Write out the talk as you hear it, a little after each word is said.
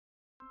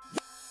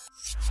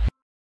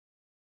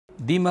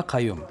Diма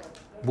Қаюм.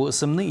 Bu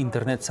ismni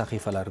internet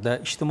sahifalarida,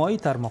 ijtimoiy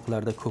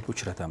tarmoqlarda ko'p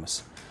uchratamiz.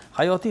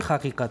 Hayotiy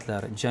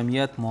haqiqatlar,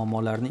 jamiyat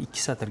muammolarini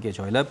ikki satrga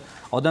joylab,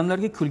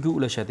 odamlarga kulgu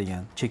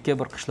ulashadigan, chekka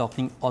bir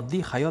qishloqning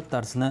oddiy hayot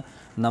tarzini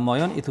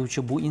namoyon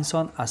etuvchi bu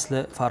inson asli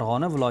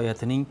Farg'ona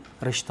viloyatining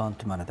Rishton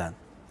tumanidan.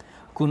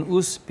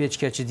 KUN.UZ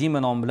Peчкачи Dima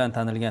nomi bilan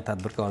tanilgan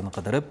tadbirkorni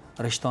qidirib,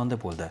 Rishtonda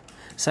bo'ldi.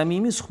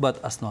 Samimiy suhbat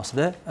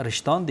asnosida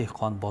Rishton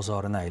dehqon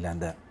bozorini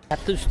aylandi.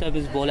 Katta usta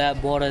biz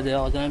bor edi,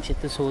 hozir ham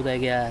chetda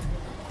savdogar.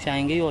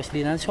 O'shanga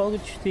yoshlikdan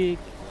shogird tushdik.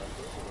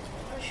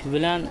 Shu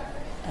bilan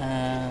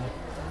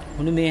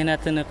uni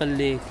mehnatini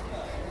qildik.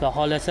 Va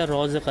xolasa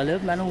rozi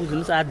qilib, mana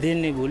o'zimiz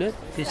отдельный bo'lib,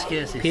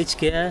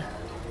 pechka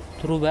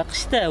truba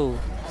qishda u.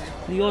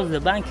 Yozda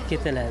bankka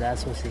ketiladi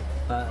asosiy.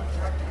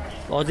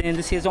 Hozir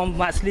endi sezon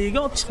emasligiga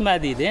olib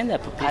chiqmadiydi. Endi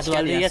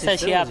podvalda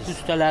yasashyapti,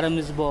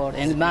 ustalarimiz bor.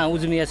 Endi men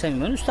o'zim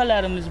yasamayman,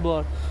 ustalarimiz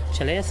bor.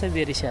 O'shalar yasab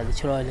berishadi,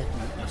 chiroyli.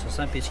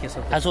 Asosan pechka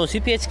sotadi.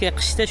 Asosiy pechka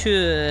qishda shu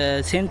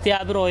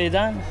sentyabr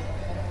oyidan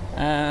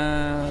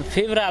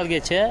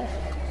fevralgacha,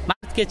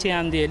 martgacha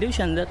ham deylik,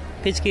 o'shanda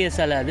pechka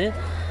yasaladi.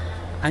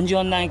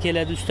 Andijondan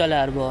keladi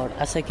ustalar bor,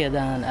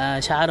 Asakadan,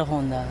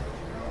 Shahrixondan,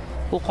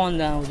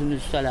 Qo'qondan o'zimiz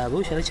ustalar bor,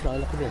 o'shalar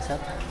chiroyli qilib yasab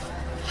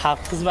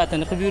xalq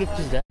xizmatini qilib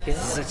yuribmiz-da.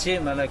 Sizcha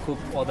mana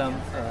ko'p odam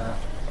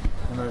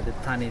uni deb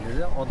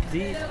taniydi-da,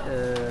 oddiy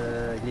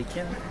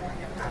lekin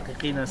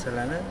haqiqiy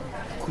narsalarni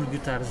kulgu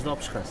tarzda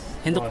olib chiqasiz.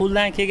 Endi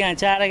qo'ldan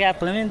kelgancha harakat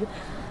qilaman. Endi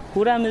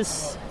ko'ramiz,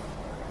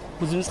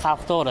 o'zimiz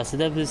xalq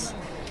orasida biz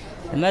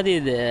nima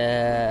deydi,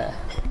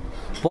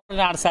 bor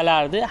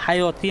narsalarni,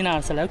 hayotiy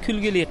narsalar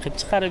kulgili qilib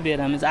chiqarib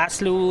beramiz.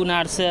 Asli u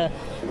narsa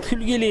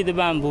kulgili deb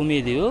ham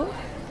bo'lmaydi-yu.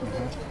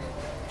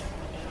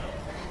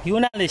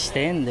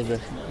 Yo'nalishda endi bir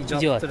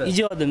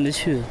ijodimiz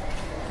shu.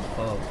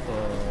 Xo'p,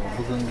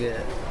 bugungi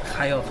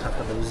hayot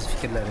haqida o'z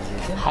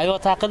fikrlaringiz.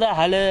 Hayot haqida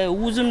hali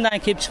o'zimdan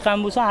kelib chiqqan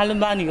bo'lsa, hali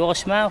men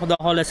yoshman, xudo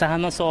xolasa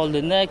hammasi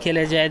oldinda,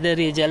 kelajakda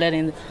rejalar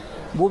endi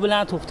bu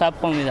bilan to'xtab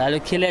qolmaydi. Hali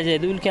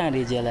kelajakda ulkan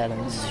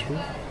rejalarimiz shu.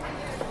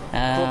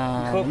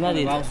 Ko'p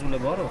mavzular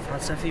bor,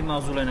 falsafiy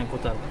mavzularni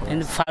ko'tarib qo'yamiz.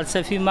 Endi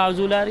falsafiy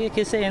mavzularga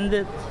kelsa, endi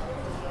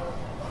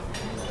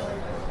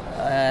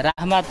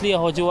rahmatli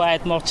Hojiva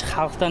aytmoqchi,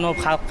 xalqdan olib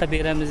xalqqa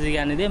beramiz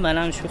deganida, men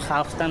ham shu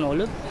xalqdan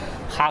olib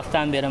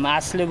xalqdan beraman.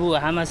 Asli bu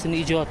hammasini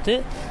ijodi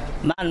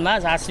men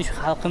emas, asli shu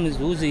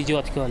xalqimizning o'zi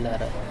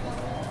ijodkorlari.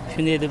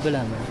 Shunday deb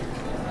bilaman.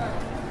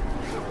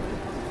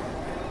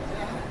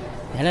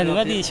 Yana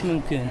nima deyish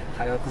mumkin?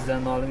 Hayotingizdan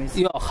nolimaysiz?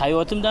 Yo'q,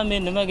 hayotimdan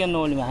men nimaga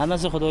nolimayman?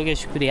 Hammasi Xudoga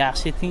shukr,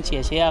 yaxshi, tinch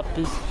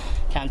yashayapmiz.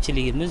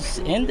 Kamchiligimiz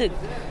endi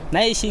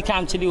maishiy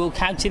kamchilik, u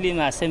kamchilik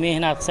emas,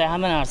 mehnat qilsa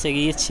hamma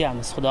narsaga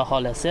yetishamiz, Xudo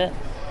xolasa.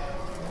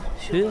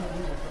 Shu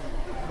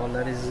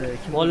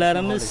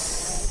bolalarimiz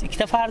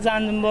ikkita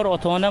farzandim bor,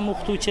 ota-onam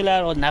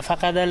o'qituvchilar,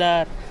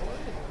 nafaqadalar.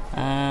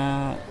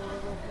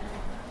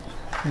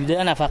 Uyda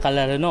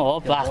nafaqalarini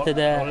olib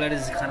vaqtida.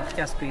 Bolalaringiz qanaqa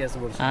kasb egasi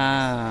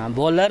bo'lishadi?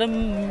 Bolalarim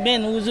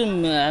men o'zim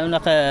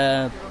unaqa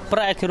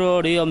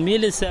prokuror yo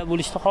milisiya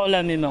bo'lishni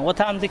xohlamayman.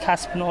 Otamni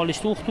kasbini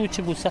olishni,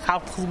 o'qituvchi bo'lsa,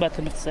 xalq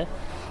xizmatini qilsa,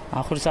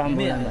 xursand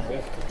bo'laman.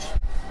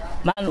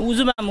 Men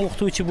o'zim ham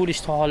o'qituvchi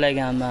bo'lishni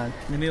xohlaganman.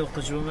 Nima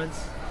o'qituvchi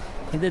bo'lmadingiz?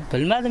 Endi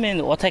bilmadim,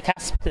 endi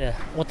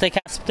ota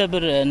kasbda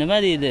bir nima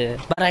deydi,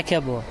 baraka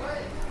bor.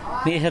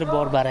 Mehr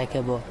bor,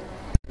 baraka bor.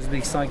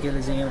 O'zbekiston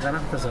kelajagini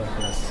qanaqa tasavvur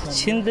qilasiz?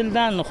 Chin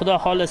dildan Xudo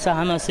xolasa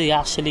hammasi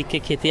yaxshilikka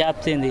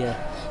ketyapti endi.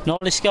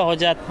 Nolishga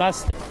hojat emas.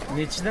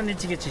 Nechidan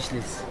nechigacha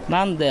ishlaysiz?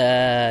 Men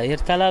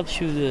ertalab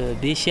shu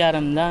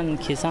 5:30 dan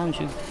kelsam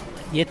shu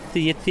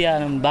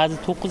 7:30, ba'zi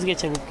 9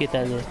 gacha bo'lib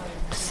ketadi.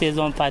 Qish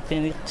sezon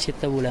paytida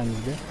qishda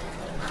bo'lamiz-da.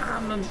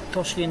 Hamma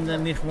Toshkentdan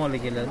mehmonlar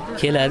keladi.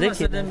 Keladi.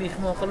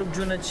 Mehmon qilib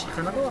jo'natish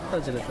qanaqa vaqt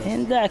ajratasiz?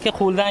 Endi aka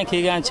qo'ldan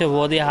kelgancha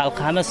vodiy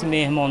xalqi hammasi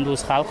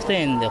mehmondo'st xalqda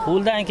endi.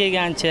 Qo'ldan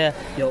kelgancha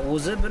yo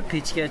o'zi bir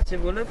pechkachi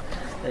bo'lib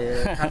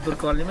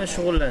tadbirkorlik bilan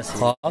shug'ullanasiz.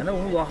 Mana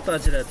u vaqt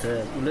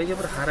ajratib, ularga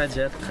bir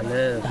xarajat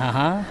qilib.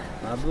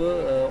 Mana bu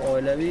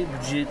oilaviy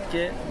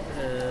byudjetga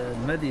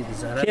nima deydi,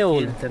 zarar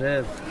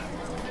keltirib.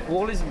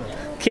 O'g'lingizmi?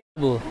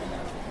 Bu.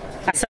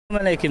 Assalomu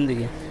alaykum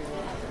degan.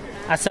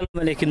 Assalomu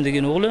alaykum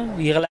degan o'g'lim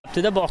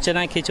yig'labdi-da,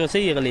 bog'chadan kech olsa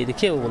yig'laydi.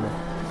 Ke o'g'lim.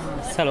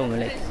 Assalomu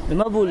alaykum.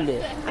 Nima bo'ldi?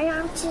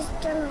 Ayam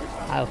chizdim.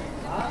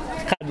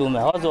 Qad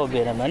bo'lmay, hozir olib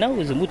beraman.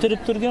 O'zim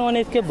o'tirib turgan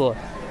onetga bor.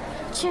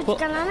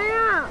 Chirtkalani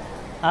yo'q.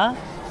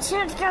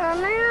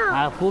 Chirtkalani yo'q.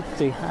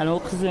 Xo'pdi. Ana u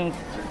qizim.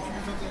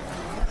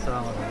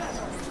 Assalomu alaykum.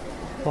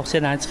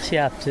 Bog'chadan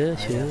chiqishyapti,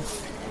 shu.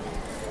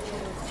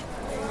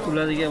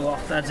 Ularga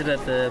vaqt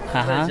ajratib,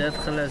 xarajat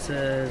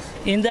qilasiz.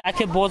 Endi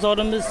aka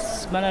bozorimiz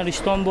mana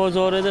Rishton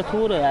bozorida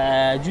to'g'ri,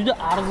 juda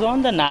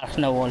arzon-da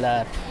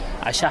narx-navolar.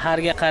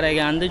 Shaharga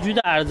qaraganda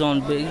juda arzon.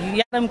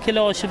 Yarim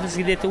kilo oshi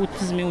bizga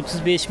 30 ming,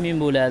 35 ming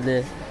bo'ladi.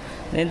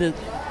 Endi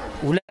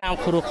ular ham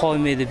quruq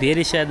qolmaydi,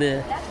 berishadi.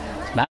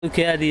 Men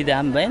uka deydi,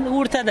 hamma endi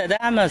o'rtada-da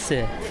hammasi.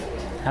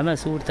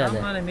 Hammasi o'rtada.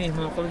 Mana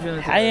mehmon qilib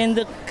jo'natadi.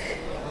 Endi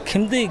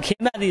kimdi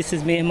kelma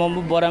deysiz, mehmon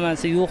bo'lib boraman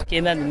siz, yo'q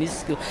kelmadim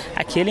deysiz-ku.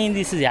 Keling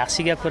deysiz,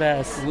 yaxshi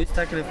gapirasiz. O'z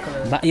taklif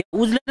qiladi.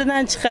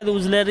 O'zlaridan chiqadi,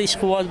 o'zlari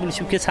ishqiboz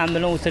bo'lishib, "San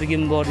bilan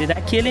o'tirgim bor" dedi.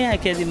 "Keling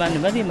aka" deyman,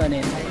 nima deyman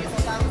endi.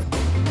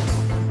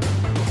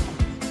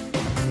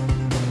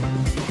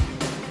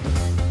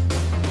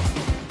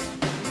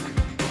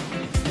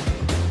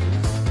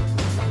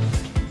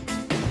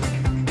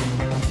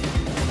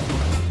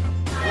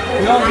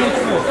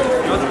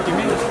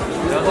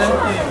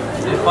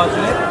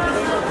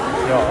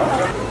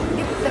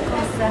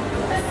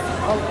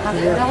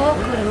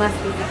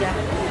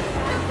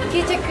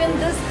 Kecha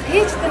kunduz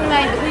hech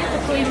tinmaydi, uyqu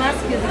qo'ymas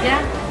ko'ziga.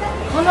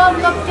 Halol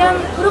topgan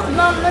quruq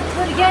nonni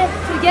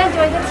turgan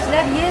joyda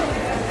tishlab yer,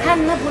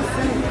 tanni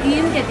bo'lsin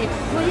uyimga deb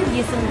qo'yib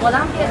yesin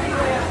bolam deb.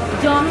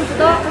 Jonim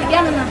fido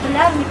qilganini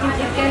bilarmikin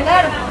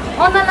erkaklar,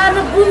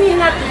 onalarni bu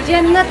mehnat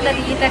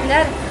jannatlarga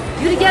yetaklar.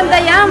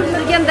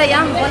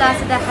 Yurgandayam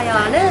bolasida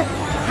xayoli,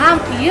 ham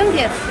uyim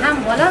deb, ham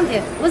bolam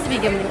deb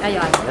o'zbegimning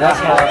ayoli.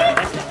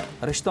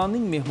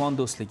 Rishtonning mehmon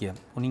do'stligi,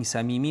 uning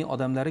samimiy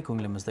odamlari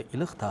ko'nglimizda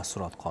iliq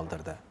taassurot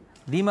qoldirdi.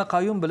 Dima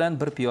Қаюм bilan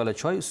bir piyola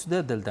choy ustida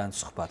dildan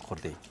suhbat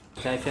qurdik.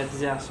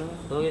 Kayfiyatingiz yaxshimi?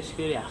 Xudoga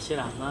shukr, yaxshi,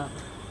 rahmat.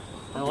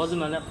 Hozir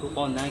mana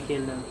Qo'qondan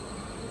keldim.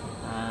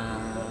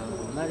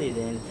 Nima deydi,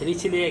 endi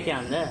tirikchilik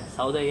ekanda,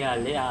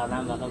 savdogarlik,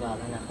 aqdan baqa.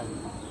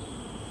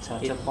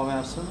 Charchab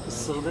qolmayapsizmi?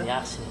 Issiqda?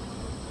 Yaxshi.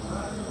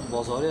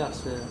 Bozor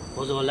yaxshi.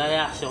 Bozorlar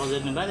yaxshi.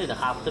 Hozir nima deydi,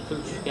 xalqda pul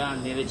tushgan,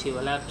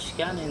 meva-chevalar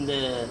pishgan, endi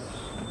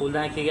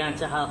qo'ldan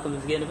kelgancha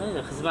xalqimizga nima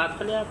deydi, xizmat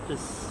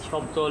qilyapmiz.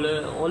 Shoptoli,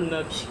 olma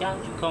pishgan,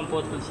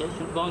 kompot qilishadi,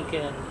 shu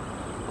banka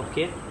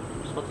olib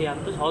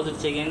sotyapmiz.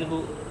 Hozircha endi bu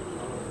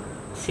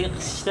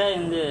qishda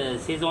endi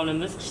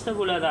sezonimiz qishda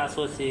bo'ladi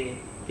asosiy.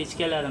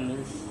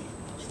 Pechkalarimiz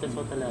qishda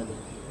sotiladi.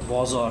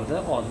 Bozorda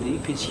oddiy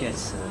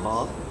pechkachisi.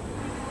 Hop.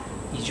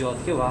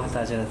 Ijodga vaqt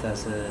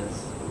ajratasiz.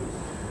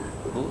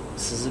 Bu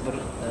sizni bir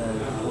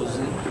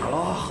o'zi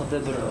alohida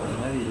bir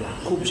nima deydi,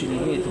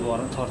 ko'pchilikning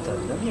e'tiborini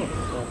tortadi-da bu.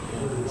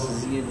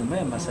 Sizga nima,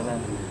 masalan,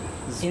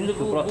 endi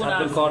bu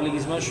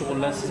tadbirkorligingiz bilan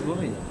shug'ullansangiz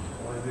bo'lmaydi.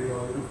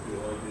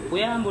 Bu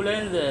ham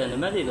bo'ladi,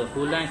 nima deydi,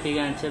 qo'ldan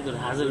kelgancha bir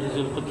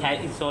hazil-huzul qilib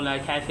insonlar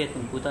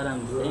kayfiyatini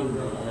ko'taramiz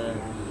endi.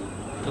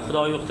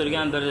 Xudo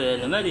yo'qtirgan bir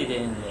nima deydi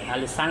endi,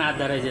 hali san'at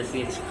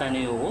darajasiga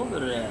chiqqani yo'q,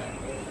 bir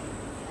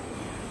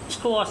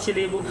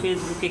ishqibozchilik bu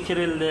Facebookga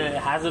kirildi,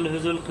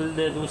 hazil-huzul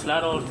qildi,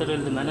 do'stlar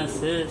orttirildi. Mana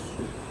siz,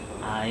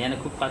 yana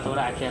ko'p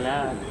qatori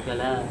akalar,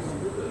 ukalar.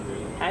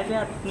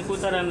 Kayfiyatni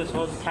ko'taramiz,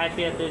 hozir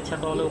kayfiyati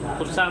chatoli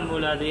xursand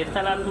bo'ladi,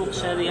 ertalab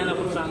o'qishadi, yana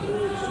xursand.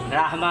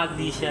 Rahmat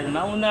deyishadi.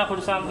 Men undan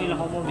xursand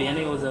ilhom olib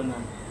yana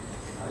yozaman.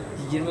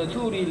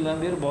 24 yildan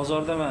beri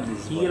bozordaman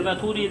deysiz.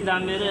 24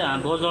 yildan beri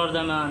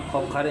bozordaman.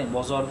 Xo'p, qarang,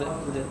 bozorda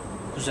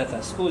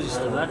kuzatasiz o'zingiz.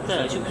 Albatta,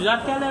 shu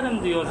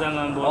kuzatganlarimni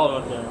yozaman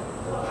bozorda.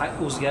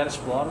 O'zgarish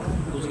bormi?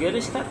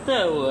 O'zgarish katta.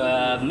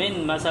 Men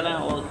masalan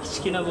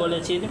kichkina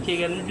bolacha edim,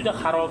 kelganimda juda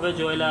xaroba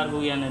joylar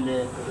bo'lgan edi.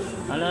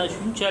 Mana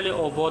shunchalik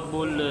obod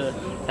bo'ldi.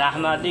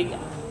 Rahmatlik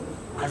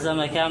Azam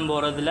akam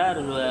bor edilar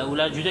va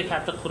ular juda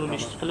katta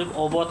qurilish qilib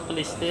obod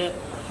qilishdi.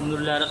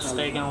 Umrlari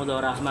qisqa ekan, Xudo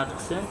rahmat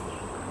qilsin.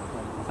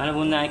 Mana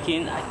bundan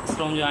keyin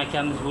Islomjon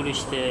akamiz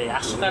bo'lishdi.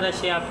 Yaxshi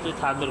qarashyapti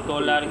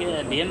tadbirkorlarga,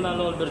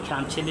 bemalol bir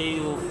kamchilik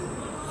yo'q,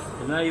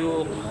 nima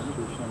yo'q,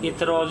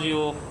 e'tiroz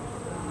yo'q.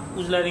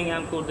 O'zlaring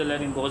ham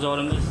ko'rdilaring,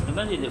 bozorimiz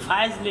nima deydi,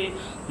 faizli,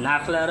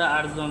 narxlari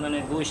arzon, mana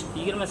go'sht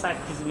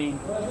 28 ming,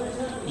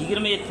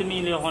 27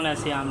 minglik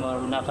xonasi ham bor.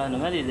 Bunaqa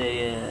nima deydi,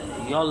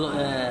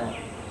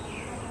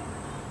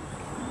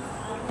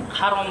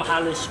 harom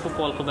halish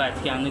qo'pol qilib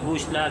aytganda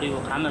go'shtlar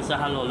yo'q, hammasi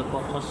halol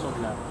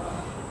qossoblar.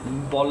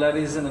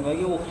 Bolalaringizni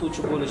nimaga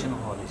o'qituvchi bo'lishini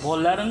xohlaysiz?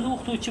 Bolalarimni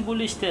o'qituvchi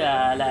bo'lishdi,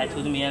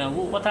 aytdim, yana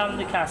bu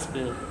otamning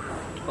kasbi.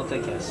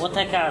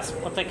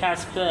 Ota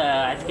kasbda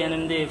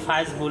aytganimdek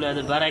fayz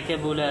bo'ladi, baraka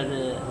bo'ladi.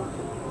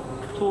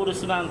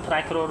 To'g'risi men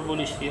prokuror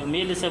bo'lishni,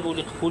 melisa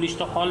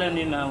bo'lishni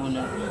xohlamayman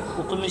uni.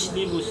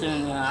 O'qimishli bo'lsin.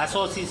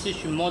 Asosiysi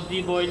shu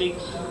moddiy boylik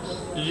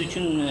biz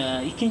uchun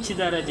ikkinchi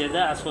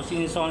darajada, asosiy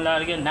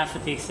insonlarga nafi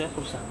tegsa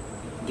xursand.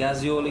 Gaz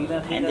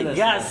yo'qligidan endi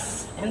gaz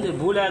endi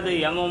bo'ladi,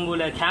 yomon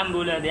bo'ladi, kam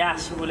bo'ladi,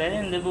 yaxshi bo'ladi.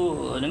 Endi bu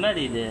nima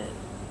deydi?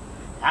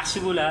 Yaxshi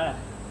bo'ladi.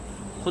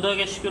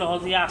 Xudoga shukr,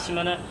 hozir yaxshi.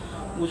 Mana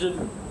o'zim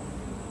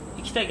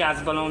ikkita gaz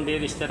balon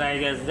berishdi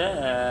Raygazda,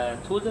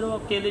 to'ldirib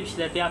olib kelib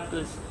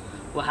ishlatyapmiz.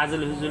 Bu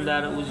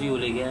hazil-huzullar o'z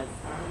yo'liga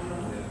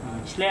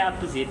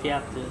ishlayapmiz,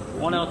 yetyapti.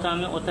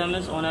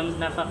 Otamiz, onamiz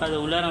nafaqada,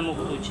 ular ham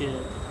o'qituvchi,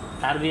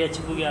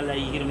 tarbiyachi bo'lganlar,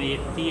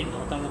 27 yil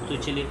otam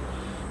o'qituvchilik,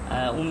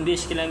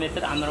 15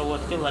 kilometr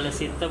Amravodga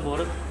velosipedda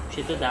borib,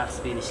 o'sha yerda dars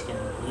berishgan,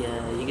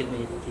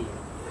 27 yil.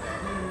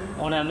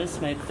 Onamiz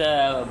mayda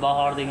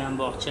Bahor degan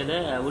bog'chada,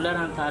 ular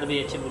ham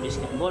tarbiyachi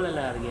bo'lishgan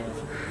bolalarga.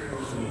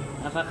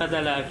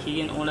 Nafaqadalar,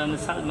 keyin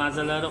onamiz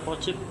mazalari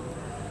qochib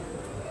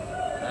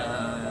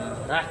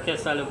rak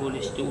kasali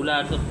bo'lishdi.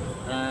 Ularni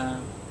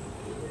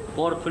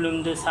bor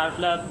pulimni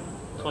sarflab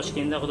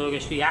Toshkentda Xudoga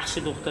shu yaxshi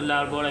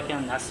doktorlar bor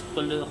ekan, nasib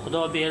qildi.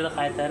 Xudo berdi,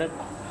 qaytarib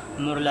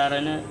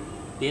umrlarini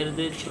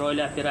berdi,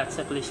 chiroyli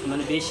operatsiya qilishdi.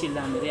 Mana 5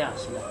 yildan beri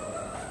yaxshilar.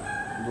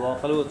 Duo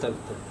qilib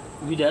o'tiribdi.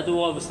 Uyda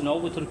duo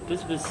sinov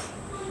o'tiribmiz biz.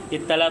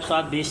 Ertalab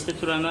soat 5 da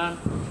turaman.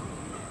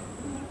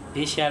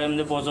 5:30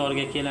 da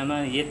bozorga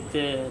kelaman.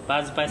 7,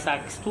 ba'zi payt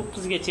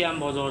 8-9 gacha ham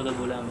bozorda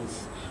bo'lamiz.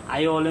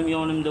 Ayolim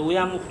yonimda, u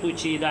ham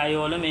o'qituvchi edi.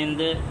 Ayolim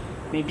endi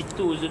men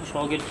bitta o'zim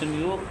shogirdim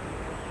yo'q.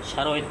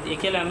 Sharoit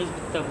ekalamiz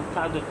bitta bu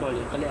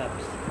tadbirkorlik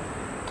qilyapmiz.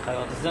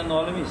 Hayotingizdan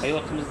nolimaysiz?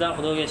 Hayotimizdan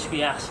Xudoga shukr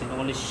yaxshi.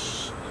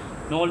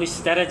 Nolish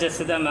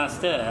darajasida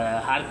emasda,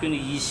 har kuni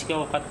yeyishga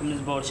ovqatimiz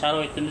bor,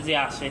 sharoitimiz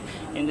yaxshi.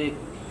 Endi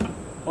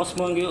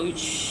osmonga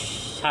 3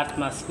 shart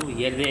emas-ku,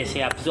 yerda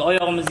yashayapmiz.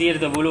 Oyog'imiz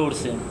yerda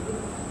bo'laversin.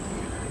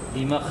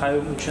 Dima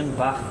Qаюм uchun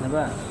baxt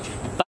nima?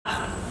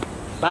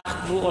 Baxt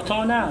bu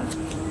ota-onam,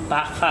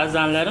 baxt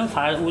farzandlarim,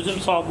 o'zim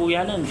sog'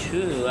 bo'lganim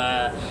shu va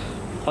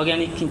qolgan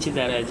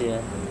 2-daraja.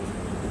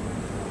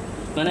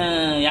 Mana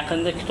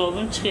yaqinda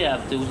kitobim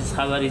chiqyapti, o'zingiz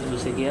xabaringiz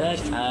bo'lsa kerak.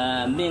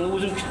 Men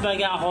o'zim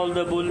kutmagan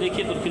holda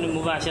bo'ldiki, bir kuni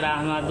Mubashir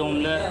Ahmad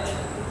domla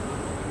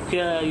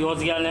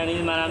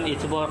yozganlaringizni men ham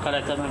e'tibor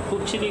qarataman.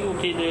 Ko'pchilik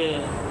o'qiydi.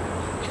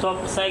 Kitob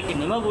qilsak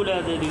nima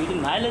bo'ladi deydi.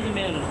 Mayli,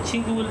 men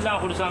chin ko'ngildan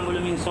xursand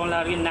bo'laman,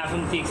 insonlarga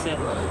nafim tegsa,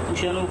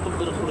 o'shani o'qib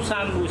bir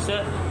xursand bo'lsa,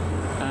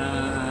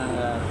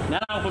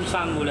 men ham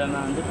xursand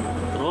bo'laman deb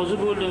rozi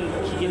bo'ldim.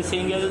 Keyin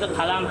senga dedi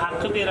qalam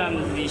haqqi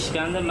beramiz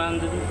deyishganda men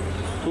dedim,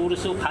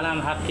 to'g'risi u qalam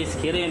haqqingiz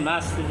kerak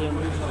emas dedim.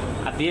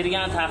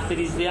 Bergan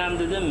taqdiringizda ham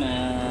dedim,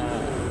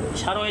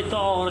 sharoitda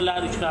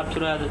og'irlar uchrab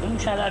turadi dedim.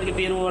 O'shalarga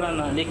berib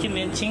yuboraman, lekin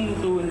men chin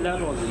ko'ngildan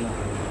roziman.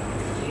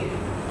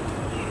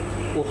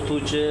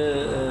 O'qituvchi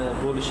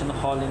bo'lishini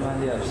xohlayman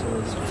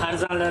deyapsiz.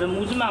 Farzandlarim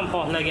o'zim ham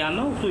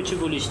xohlaganman o'qituvchi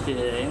bo'lishni.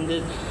 Endi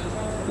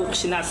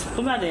o'qish nasib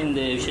qilmadi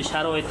endi. O'sha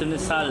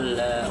sharoitimiz sal,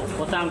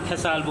 otam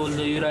kasal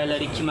bo'ldi,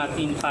 yuraklari 2 marta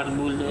infarkt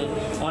bo'ldi.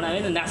 Onam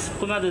endi nasib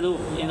qilmadi-da.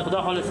 Endi Xudo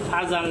xolasa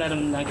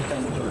farzandlarimdan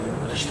kutaman.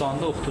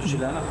 Rishtonda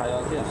o'qituvchilarning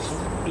hayoti yaxshi.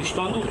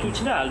 Rishtonda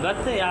o'qituvchilar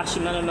albatta yaxshi.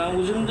 Mana men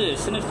o'zimni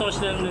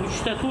sinfdoshlarimdan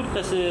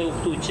 3-4tasi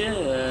o'qituvchi,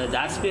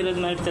 dars beradi.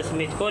 Men bittasi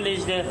Met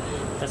kollejda,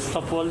 bittasi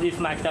Topoldiyev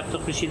maktabda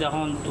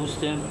Xurshidxon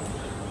do'stim,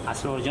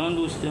 Asrorjon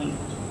do'stim.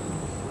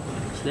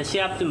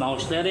 Ishlashyapti,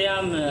 maoshlari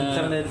ham.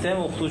 Internetda ham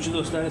o'qituvchi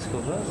do'stlaringiz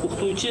ko'p-a?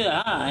 O'qituvchi,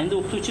 endi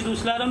o'qituvchi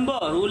do'stlarim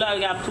bor. Ular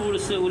gap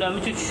to'g'risi, ular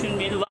uncha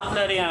tushunmaydi,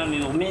 vaqtlari ham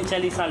yo'q.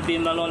 Menchalik sal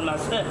bemalol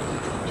emasda,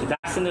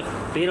 darsini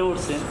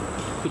beraversin,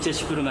 ko'cha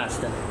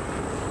supurmasda.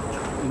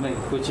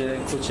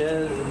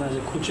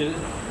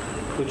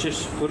 Ko'cha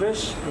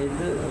supurish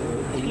endi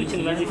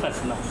o'qituvchining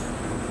vazifasi emas.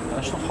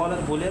 Mana shu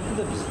holat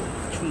bo'lyapti-da bizda.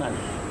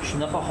 Tushunmadim.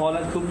 Shunaqa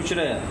holat ko'p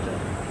uchrayapti.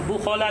 Bu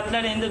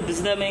holatlar endi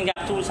bizda men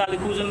gap to'g'risini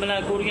ko'zim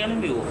bilan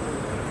ko'rganim yo'q.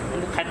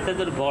 Endi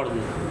qayerdadir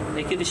bordi.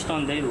 Lekin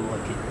Rishtonda yo'q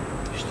aka.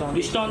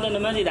 Rishtonda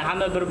nima deydi?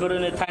 Hamma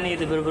bir-birini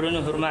taniydi, bir-birini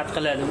hurmat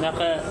qiladi.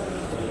 Unaqa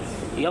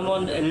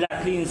yomon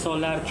illatli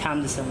insonlar kam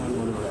desam ham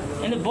bo'laveradi.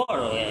 Endi bor,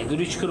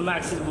 guruch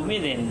kurmaksiz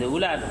bo'lmaydi endi.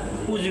 Ular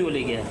o'z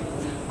yo'liga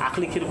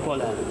aqli kirib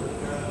qoladi.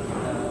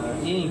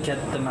 Eng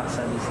katta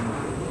maqsadingiz nima?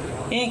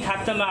 Eng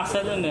katta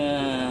maqsadim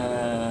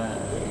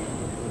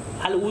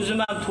hali o'zim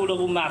ham to'liq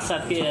u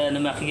maqsadga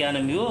nima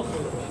qilganim yo'q.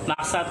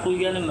 Maqsad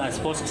qo'yganim emas,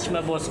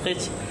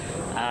 bosqichma-bosqich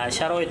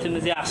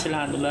sharoitimiz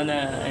yaxshilandi. Mana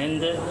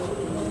endi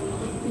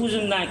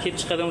o'zimdan kelib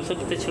chiqadigan bo'lsa,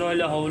 bitta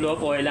chiroyli hovli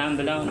olib, oilam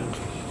bilan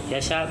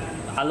yashab,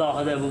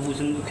 alohida bu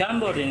o'zimning ukam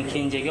bor, endi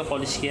kenjaga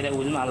qolish kerak,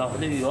 o'zim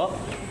alohida uy olib,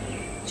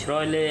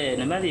 chiroyli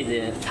nima deydi,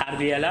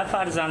 tarbiyalab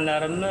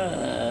farzandlarimni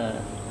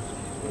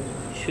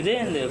shuda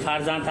endi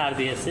farzand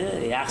tarbiyasi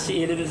yaxshi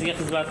elimizga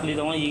xizmat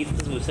qiladigan yigit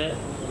qiz bo'lsa,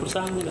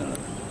 xursand bo'laman.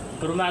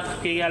 Hurmat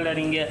qilib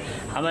kelganlaringga,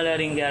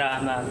 hammalaringga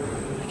rahmat.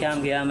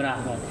 Akamga ham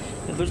rahmat.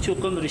 Bir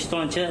cho'qim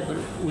Rishtoncha bir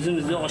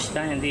o'zimizni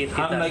oshdan endi yeb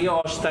ketamiz. Hammaga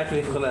osh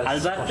taklif qilasiz.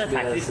 Albatta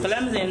taklif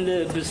qilamiz. Endi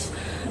biz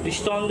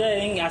Rishtonda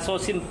eng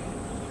asosiy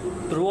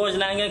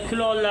rivojlangan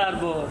kulollar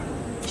bor.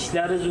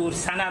 Ishlari zo'r,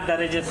 san'at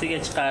darajasiga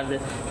chiqardi.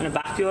 Mana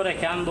Baxtiyor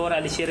akam bor,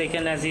 Alisher aka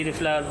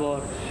Nazirovlar bor.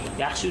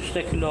 Yaxshi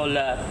usta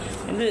kulollar.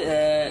 Endi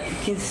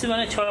ikkinchisi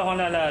mana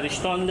choyxonalar.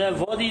 Rishtonda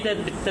vodiyda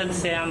bitta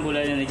desa ham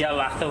bo'ladi. Endi ja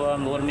vaqti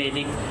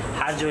bormaylik.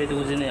 Har joyda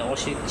o'zini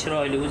oshi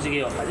chiroyli o'ziga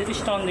yoqadi.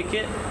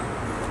 Rishtonniki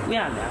u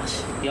ham yaxshi.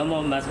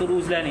 Yomon emas. Bir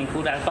o'zlaring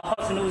ko'rasiz.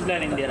 Bahosini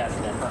o'zlaring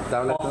berasizlar.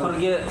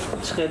 Oxirgi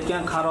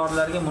chiqayotgan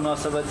qarorlarga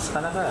munosabatingiz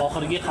qanaqa?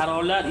 Oxirgi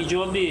qarorlar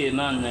ijobiy.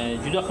 Men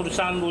juda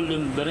xursand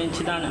bo'ldim.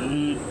 Birinchidan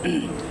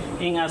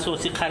eng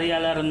asosiy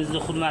qariyalarimizni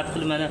hurmat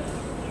qilib mana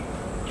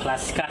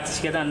klassik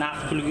kartochkadan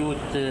naqd pulga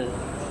o'tdi.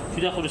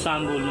 Juda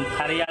xursand bo'ldim.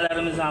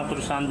 Qariyalarimiz ham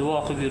xursand, duo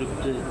qilib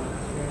yuribdi.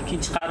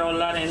 Ikkinchi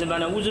qarorlar endi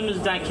mana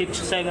o'zimizdan kelib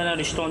chiqsak, mana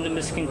Rishtonda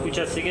Miskin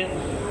ko'chasiga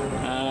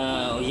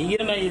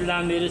 20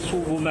 yildan beri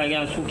suv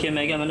bo'lmagan, suv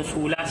kelmagan, mana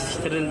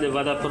suvlashtirildi.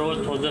 Vodoprovod,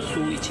 toza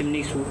suv,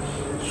 ichimlik suv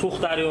Suv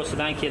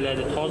daryosidan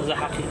keladi. Toza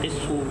haqiqiy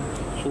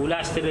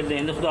suvlashtirildi.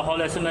 Endi Xudo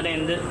xolasa mana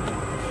endi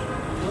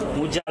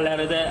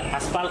mo'ljallarida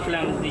asfalt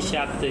qilamiz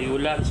deyapti.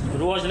 Yo'llar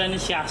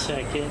rivojlanish yaxshi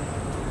aka.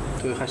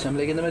 To'y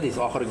hashamlarga nima deysiz?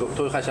 Oxirgi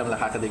to'y hashamlar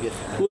haqidagi.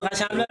 To'y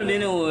hashamlar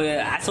meni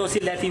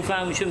asosiy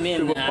latifam uchun men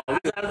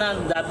azaldan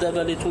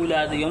dabdabali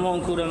to'ylarni yomon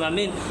ko'raman.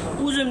 Men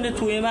o'zimni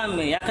to'yim ham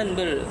yaqin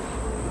bir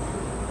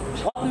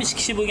 60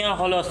 kishi bo'lgan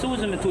xolosda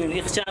o'zimni to'yim,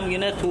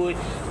 ixchamgina to'y,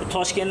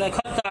 Toshkentdan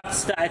katta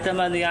artistni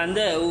aytaman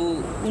deganda,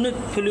 uni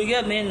puliga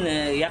men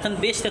yaqin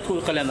 5 ta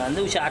to'y qilaman-da,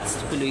 o'sha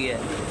artist puliga.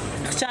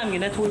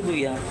 Ixchamgina to'y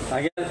bo'lgan.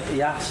 Agar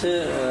yaxshi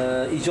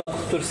ijod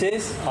qilib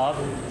tursangiz, hop,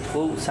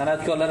 bu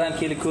san'atkorlar ham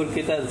kelib ko'rib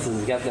ketadi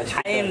sizni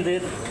gaplashib. Endi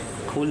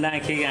qo'ldan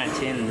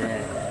kelgancha endi.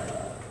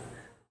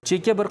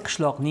 Chekka bir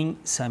qishloqning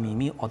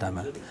samimiy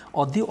odami,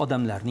 oddiy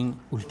odamlarning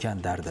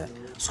ulkan dardi.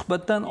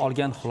 Suhbatdan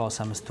olgan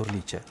xulosamiz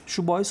turlicha.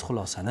 Shu bois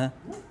xulosani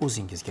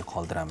o'zingizga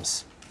qoldiramiz.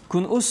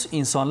 KUN.UZ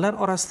insonlar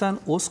orasidan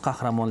o'z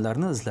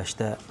qahramonlarini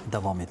izlashda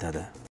davom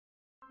etadi.